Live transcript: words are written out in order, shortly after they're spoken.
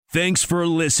Thanks for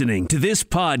listening to this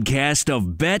podcast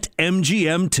of Bet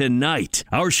MGM Tonight.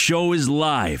 Our show is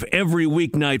live every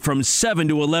weeknight from 7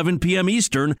 to 11 p.m.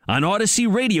 Eastern on Odyssey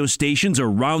radio stations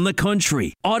around the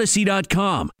country,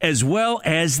 Odyssey.com, as well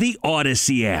as the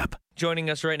Odyssey app. Joining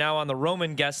us right now on the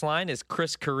Roman guest line is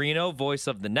Chris Carrino, voice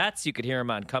of the Nets. You could hear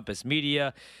him on Compass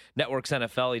Media, Networks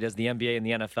NFL. He does the NBA and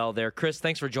the NFL there. Chris,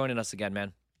 thanks for joining us again,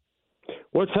 man.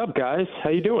 What's up, guys? How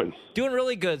you doing? Doing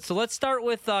really good. So let's start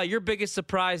with your biggest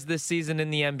surprise this season in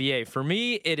the NBA. For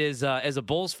me, it is, as a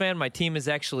Bulls fan, my team is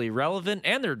actually relevant,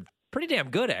 and they're pretty damn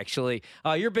good, actually.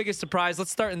 Your biggest surprise,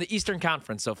 let's start in the Eastern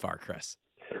Conference so far, Chris.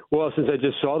 Well, since I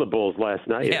just saw the Bulls last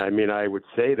night, I mean, I would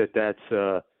say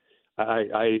that's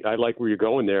I like where you're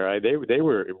going there. They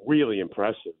were really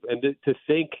impressive. And to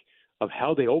think of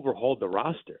how they overhauled the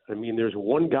roster. I mean, there's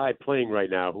one guy playing right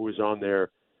now who was on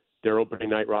their opening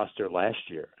night roster last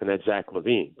year, and that's Zach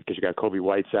LaVine, because you got Kobe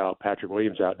White's out, Patrick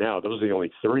Williams out now. Those are the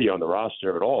only three on the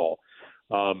roster at all.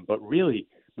 But really,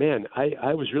 man,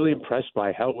 I was really impressed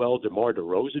by how well DeMar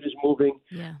DeRozan is moving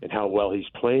and how well he's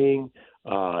playing.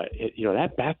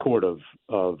 That backcourt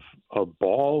of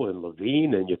Ball and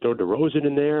LaVine, and you throw DeRozan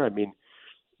in there. I mean,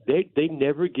 they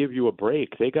never give you a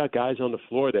break. They got guys on the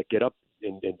floor that get up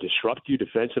and disrupt you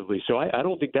defensively. So I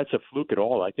don't think that's a fluke at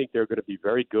all. I think they're going to be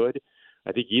very good.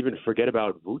 I think even forget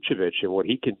about Vucevic and what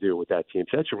he can do with that team.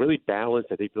 So that's really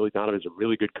balanced. I think Billy Donovan's a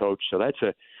really good coach. So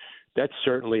that's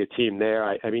certainly a team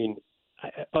there.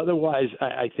 Otherwise,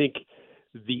 I think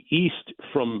the East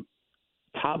from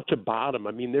top to bottom,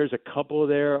 I mean, there's a couple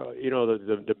there,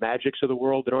 the Magics of the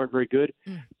world that aren't very good.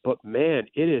 But, man,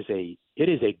 it is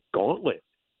a gauntlet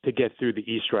to get through the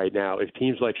East right now. If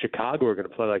teams like Chicago are going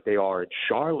to play like they are, and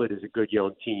Charlotte is a good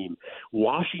young team,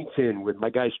 Washington with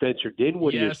my guy Spencer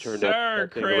Dinwiddie has turned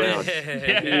that thing around.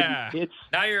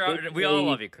 We all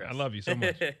love you, Chris. I love you so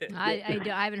much. I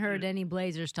haven't heard any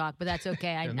Blazers talk, but that's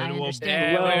okay. I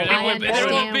understand. I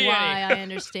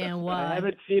understand why.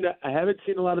 I haven't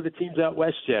seen a lot of the teams out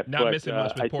west yet. Not missing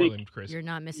much with Portland, Chris. You're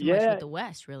not missing much with the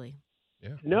West, really.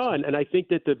 Yeah, no, and I think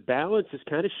that the balance has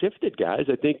kind of shifted, guys.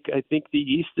 I think the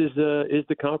East is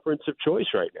the conference of choice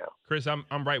right now. Chris, I'm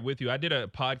right with you. I did a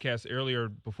podcast earlier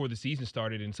before the season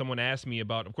started, and someone asked me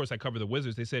about, of course, I cover the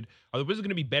Wizards. They said, are the Wizards going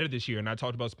to be better this year? And I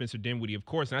talked about Spencer Dinwiddie, of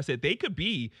course. And I said they could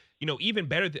be, even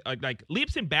better, like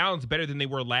leaps and bounds better than they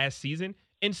were last season,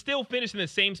 and still finish in the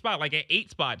same spot, like an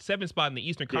 7 spot in the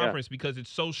Eastern Conference, because it's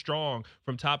so strong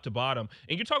from top to bottom.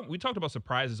 And we talked about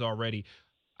surprises already.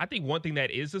 I think one thing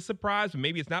that is a surprise, but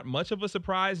maybe it's not much of a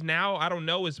surprise now, I don't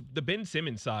know, is the Ben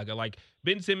Simmons saga. Like,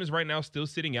 Ben Simmons right now still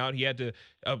sitting out. He had to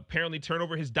apparently turn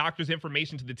over his doctor's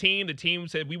information to the team. The team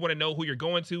said, we want to know who you're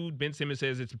going to. Ben Simmons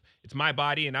says, it's my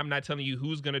body, and I'm not telling you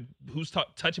who's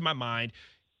touching my mind.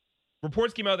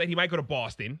 Reports came out that he might go to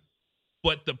Boston,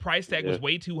 but the price tag was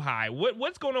way too high.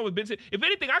 What's going on with Ben Simmons? If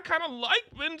anything, I kind of like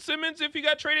Ben Simmons if he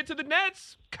got traded to the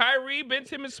Nets. Kyrie, Ben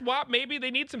Simmons swap, maybe. They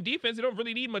need some defense. They don't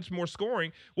really need much more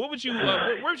scoring. What would you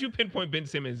where would you pinpoint Ben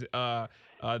Simmons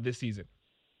this season?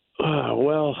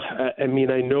 Well, I mean,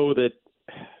 I know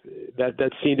that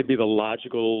seemed to be the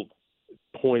logical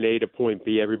point A to point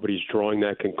B. Everybody's drawing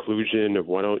that conclusion of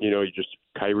why don't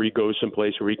Kyrie goes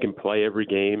someplace where he can play every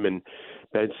game and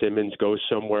Ben Simmons goes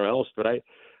somewhere else. But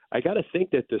I got to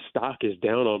think that the stock is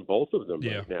down on both of them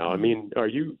right now. I mean, are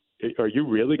you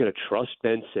really going to trust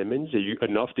Ben Simmons? Are you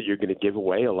enough that you're going to give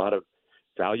away a lot of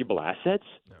valuable assets?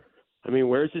 No. I mean,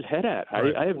 where's his head at?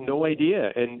 Right. I have no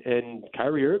idea. And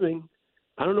Kyrie Irving,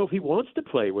 I don't know if he wants to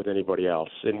play with anybody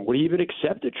else, and would he even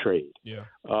accept a trade? Yeah.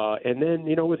 And then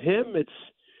with him,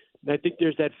 I think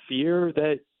there's that fear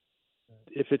that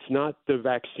if it's not the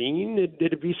vaccine,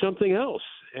 it'd be something else.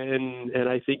 And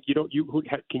I think can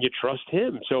you trust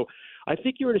him? So I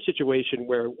think you're in a situation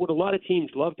where would a lot of teams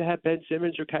love to have Ben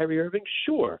Simmons or Kyrie Irving?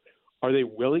 Sure. Are they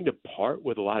willing to part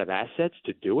with a lot of assets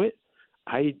to do it?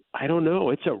 I don't know.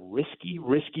 It's a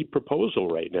risky proposal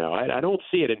right now. I don't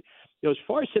see it. And as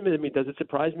far as Simmons, I mean, does it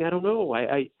surprise me? I don't know.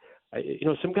 I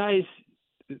some guys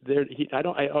there. I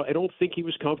don't think he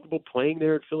was comfortable playing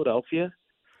there in Philadelphia.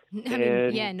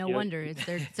 No wonder.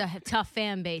 It's a tough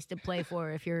fan base to play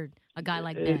for if you're a guy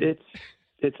like that.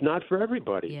 It's not for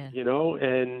everybody,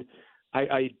 and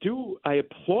I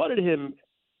applauded him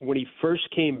when he first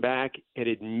came back and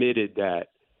admitted that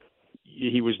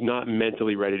he was not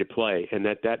mentally ready to play, and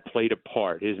that played a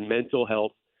part. His mental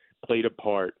health played a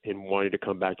part in wanting to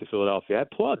come back to Philadelphia. I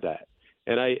applaud that,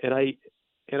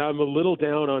 and I'm a little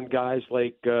down on guys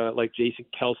like Jason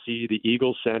Kelsey, the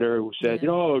Eagles center, who said,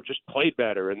 just play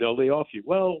better and they'll lay off you.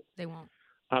 Well, they won't.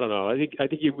 I don't know. I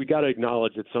think we got to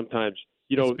acknowledge that sometimes,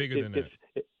 it's bigger than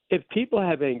that. if people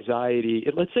have anxiety,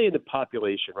 let's say in the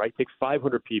population, right, take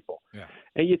 500 people,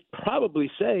 and you'd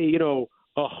probably say,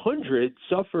 100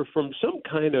 suffer from some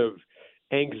kind of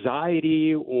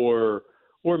anxiety or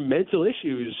mental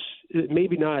issues,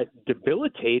 maybe not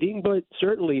debilitating, but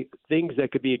certainly things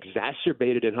that could be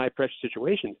exacerbated in high-pressure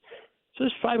situations. So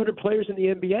there's 500 players in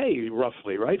the NBA,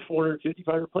 roughly, right? 450,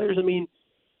 500 players. I mean,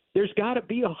 there's got to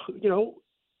be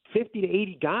 50 to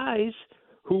 80 guys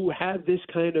who have this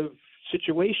kind of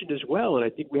situation as well, and I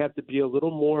think we have to be a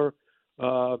little more,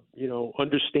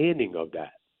 understanding of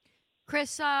that.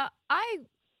 Chris, I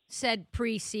said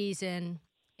preseason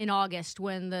in August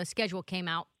when the schedule came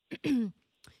out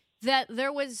that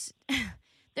there was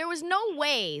no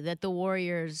way that the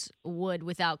Warriors would,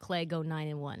 without Klay, go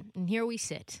 9-1, and here we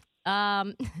sit.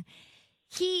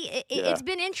 It's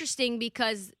been interesting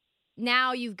because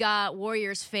now you've got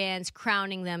Warriors fans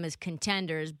crowning them as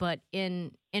contenders, but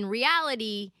in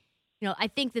reality, I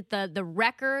think that the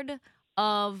record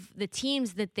of the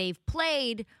teams that they've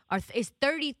played is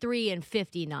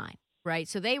 33-59, right?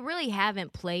 So they really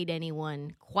haven't played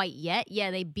anyone quite yet. Yeah,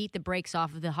 they beat the brakes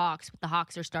off of the Hawks, but the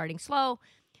Hawks are starting slow.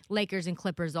 Lakers and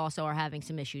Clippers also are having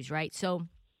some issues, right? So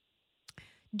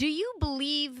do you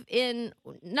believe in,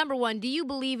 number one, do you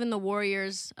believe in the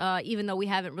Warriors, even though we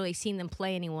haven't really seen them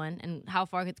play anyone, and how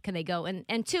far can they go?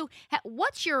 And two,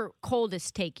 what's your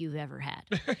coldest take you've ever had?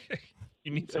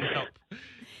 You need some help.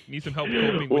 You need some help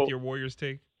coping with your Warriors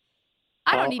take?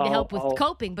 I don't need the help with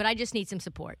coping, but I just need some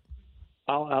support.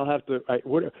 I'll have to.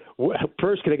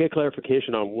 First, can I get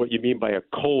clarification on what you mean by a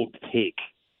cold take?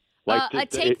 A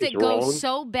take that goes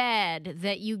so bad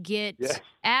that you get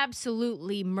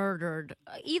absolutely murdered,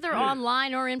 either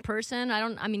online or in person.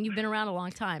 You've been around a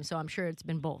long time, so I'm sure it's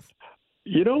been both.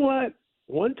 You know what?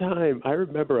 One time I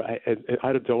remember,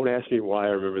 don't ask me why I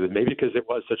remember this. Maybe because it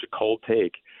was such a cold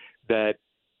take that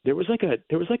there was like a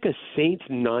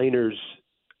Saints-Niners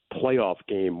playoff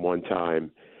game one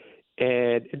time,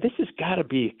 and this has got to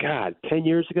be 10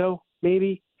 years ago,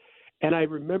 maybe. And I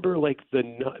remember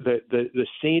the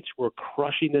Saints were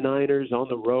crushing the Niners on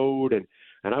the road, and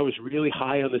I was really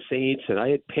high on the Saints, and I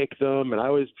had picked them, and I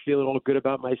was feeling all good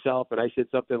about myself, and I said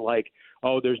something like,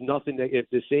 "Oh, there's nothing that if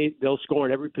the Saints, they'll score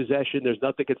in every possession. There's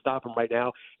nothing can stop them right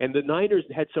now." And the Niners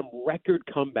had some record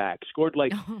comeback, scored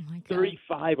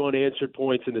 35 unanswered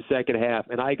points in the second half,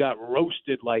 and I got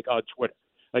roasted on Twitter.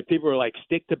 People were like,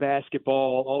 stick to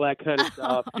basketball, all that kind of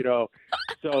stuff,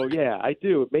 So, yeah, I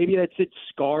do. Maybe that did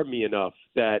scar me enough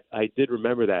that I did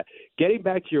remember that. Getting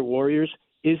back to your Warriors,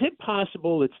 is it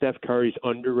possible that Steph Curry's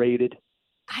underrated?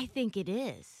 I think it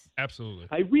is. Absolutely.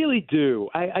 I really do.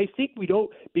 I think we don't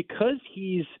 – because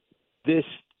he's this,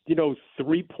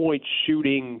 three-point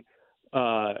shooting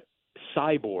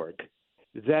cyborg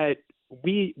that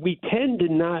we tend to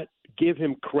not – give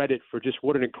him credit for just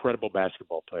what an incredible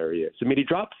basketball player he is. I mean, he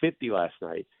dropped 50 last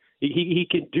night. He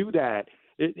can do that.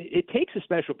 It takes a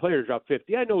special player to drop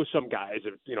 50. I know some guys,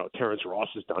 Terrence Ross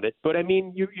has done it, but I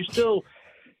mean, it's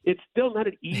still not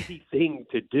an easy thing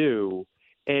to do.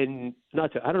 And I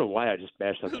don't know why I just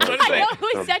bashed on Terrence Ross. I know,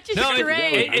 it was such a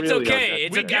stretch. It's okay.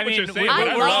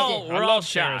 We're all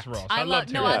shocked.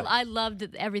 I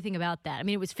loved everything about that. I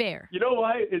mean, it was fair. You know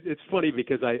why? It's funny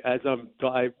because I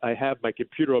have my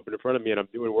computer open in front of me and I'm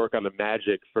doing work on the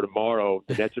Magic for tomorrow.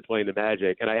 The Nets are playing the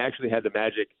Magic, and I actually had the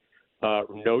Magic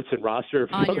notes and roster in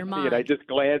front of me, and I just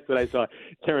glanced and I saw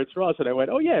Terrence Ross, and I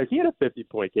went, "Oh yeah, he had a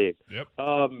 50-point game." Yep.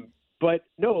 But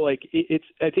no, I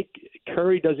think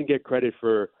Curry doesn't get credit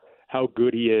for how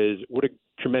good he is, what a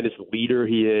tremendous leader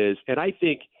he is. And I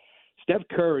think Steph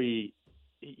Curry,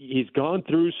 he's gone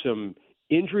through some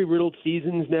injury-riddled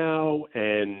seasons now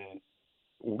and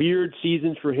weird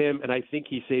seasons for him, and I think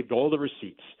he saved all the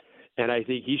receipts. And I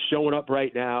think he's showing up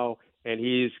right now, and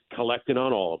he's collecting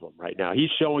on all of them right now.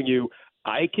 He's showing you,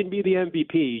 I can be the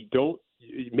MVP.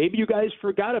 Maybe you guys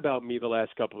forgot about me the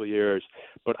last couple of years,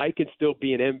 but I can still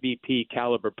be an MVP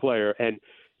caliber player. And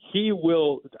he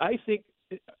will, I think,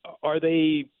 are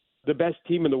they the best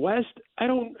team in the West? I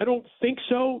don't think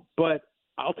so, but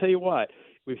I'll tell you what,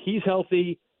 if he's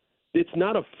healthy, it's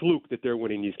not a fluke that they're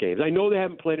winning these games. I know they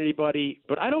haven't played anybody,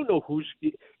 but I don't know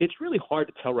it's really hard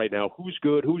to tell right now who's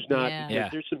good, who's not. Yeah.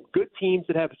 There's some good teams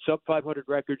that have sub-500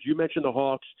 records. You mentioned the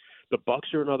Hawks. The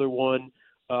Bucks are another one.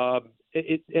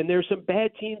 And there's some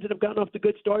bad teams that have gotten off to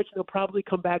good starts, and they'll probably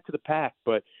come back to the pack.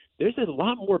 But there's a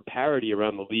lot more parity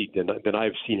around the league than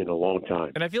I've seen in a long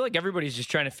time. And I feel like everybody's just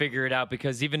trying to figure it out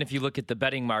because even if you look at the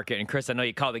betting market, and Chris, I know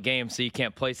you call the game, so you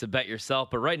can't place a bet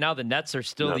yourself, but right now the Nets are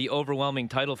still the overwhelming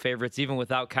title favorites, even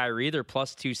without Kyrie. They're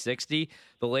plus 260.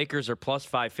 The Lakers are plus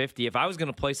 550. If I was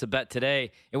going to place a bet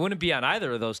today, it wouldn't be on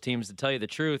either of those teams, to tell you the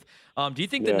truth. Do you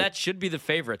think the Nets should be the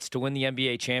favorites to win the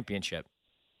NBA championship?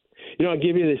 I'll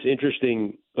give you this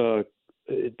interesting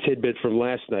tidbit from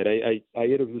last night. I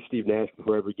interviewed Steve Nash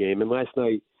before every game, and last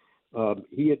night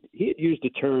he had used a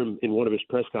term in one of his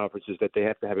press conferences that they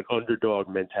have to have an underdog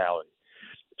mentality.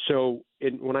 So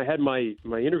when I had my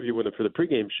interview with him for the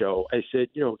pregame show, I said,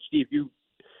 Steve,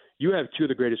 you have two of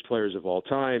the greatest players of all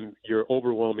time. You're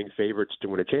overwhelming favorites to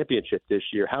win a championship this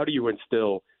year. How do you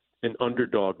instill an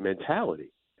underdog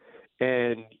mentality?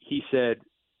 And he said,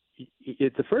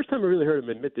 it's the first time I really heard him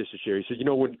admit this this year. He said,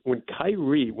 when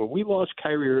we lost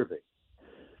Kyrie Irving,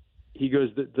 he goes,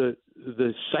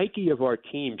 the psyche of our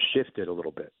team shifted a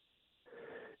little bit.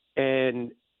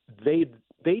 And they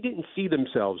didn't see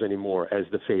themselves anymore as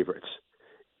the favorites.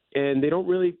 And they don't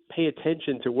really pay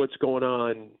attention to what's going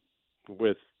on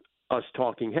with us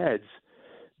talking heads.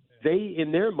 They,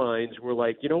 in their minds, were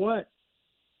like, you know what?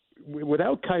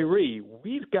 Without Kyrie,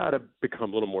 we've got to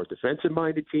become a little more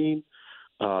defensive-minded team.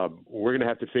 We're going to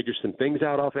have to figure some things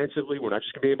out offensively. We're not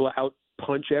just going to be able to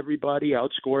out-punch everybody,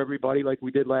 outscore everybody like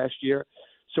we did last year.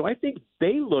 So I think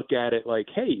they look at it like,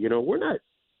 hey, we're not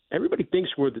 – everybody thinks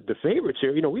we're the favorites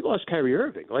here. We lost Kyrie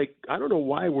Irving. Like, I don't know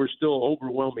why we're still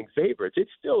overwhelming favorites.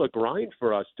 It's still a grind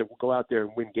for us to go out there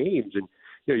and win games. And,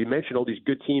 you mentioned all these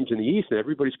good teams in the East, and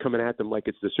everybody's coming at them like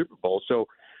it's the Super Bowl. So,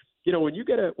 when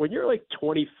you're like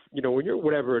 20, when you're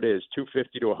whatever it is,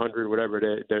 250 to 100, whatever it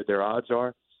is, their odds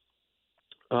are,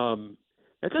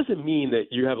 that doesn't mean that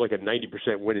you have like a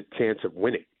 90% chance of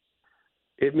winning.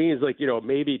 It means like,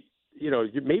 maybe you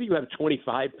have a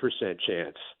 25%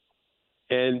 chance,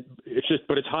 and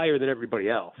but it's higher than everybody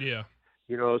else. Yeah.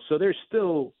 So there's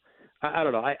still, I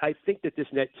don't know. I think that this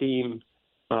Net team,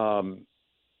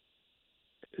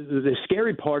 the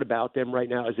scary part about them right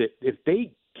now is that if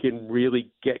they can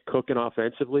really get cooking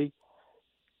offensively,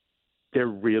 they're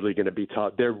really going to be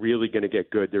tough. They're really going to get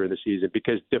good during the season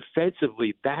because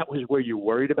defensively, that was where you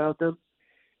worried about them.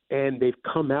 And they've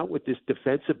come out with this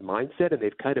defensive mindset, and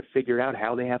they've kind of figured out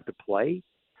how they have to play.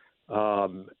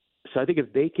 So I think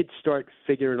if they could start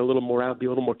figuring a little more out, be a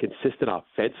little more consistent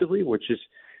offensively,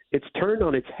 it's turned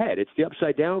on its head. It's the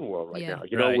upside down world right now,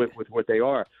 with what they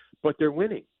are. But they're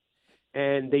winning.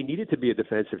 And they needed to be a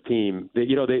defensive team.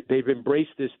 They've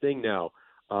embraced this thing now.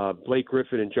 Blake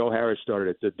Griffin and Joe Harris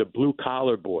started it, the blue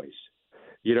collar boys,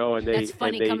 and that's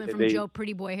funny coming from Joe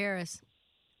Pretty Boy Harris.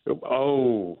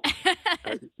 Oh,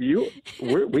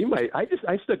 we might.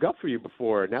 I stuck up for you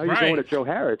before. Now you're going to Joe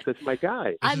Harris. That's my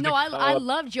guy. I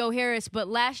love Joe Harris, but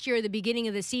last year at the beginning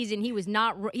of the season, he was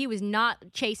not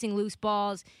chasing loose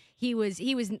balls. He was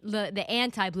the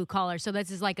anti-blue collar, so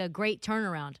this is like a great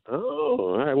turnaround. Oh,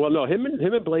 all right. Well, no, him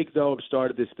and Blake though have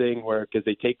started this thing where because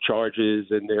they take charges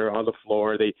and they're on the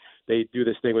floor, they do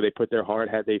this thing where they put their hard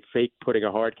hat, they fake putting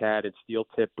a hard hat and steel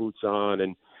tip boots on,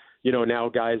 and now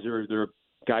guys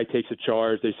guy takes a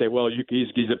charge. They say, well,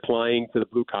 he's applying to the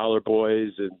blue collar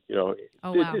boys, and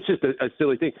it's just a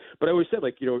silly thing. But I always said,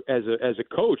 like, as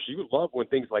a coach, you love when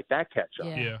things like that catch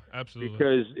up. Yeah, absolutely.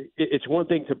 Because it's one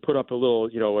thing to put up a little,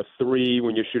 a three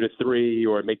when you shoot a three,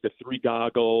 or make the three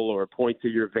goggle, or point to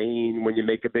your vein when you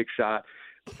make a big shot.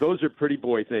 Those are pretty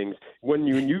boy things. When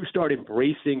you start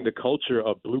embracing the culture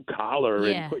of blue collar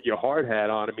and put your hard hat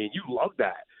on, I mean, you love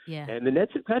that. Yeah. And the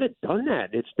Nets have kind of done that.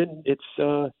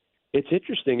 It's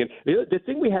interesting. And the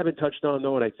thing we haven't touched on,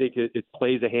 though, and I think it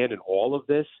plays a hand in all of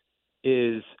this,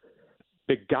 is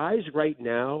the guys right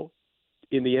now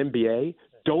in the NBA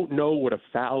don't know what a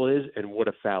foul is and what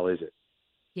a foul isn't.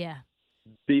 Yeah.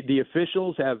 The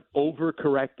officials have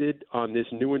overcorrected on this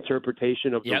new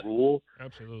interpretation of the rule.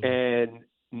 Absolutely. And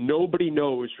nobody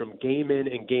knows from game in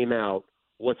and game out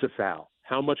what's a foul,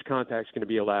 how much contact is going to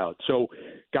be allowed. So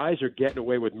guys are getting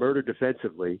away with murder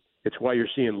defensively. It's why you're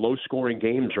seeing low-scoring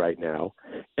games right now.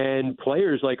 And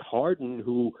players like Harden,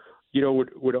 who,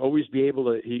 would always be able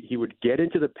to – he would get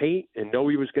into the paint and know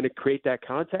he was going to create that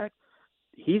contact.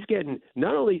 He's getting –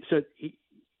 not only – so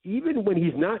even when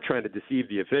he's not trying to deceive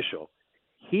the official,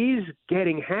 he's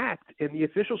getting hacked, and the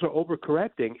officials are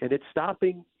overcorrecting, and it's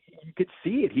stopping – you could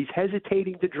see it. He's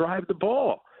hesitating to drive the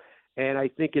ball. And I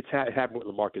think it's happened with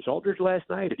LaMarcus Aldridge last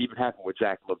night. It even happened with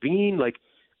Zach LaVine. Like,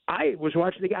 I was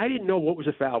watching the game. I didn't know what was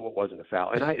a foul, what wasn't a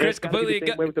foul. And Chris, completely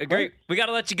agree. We got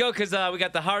to let you go because we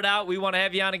got the heart out. We want to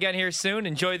have you on again here soon.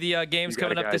 Enjoy the games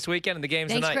coming up this weekend and the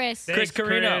games tonight. Chris. Chris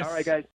Carrino. All right, guys.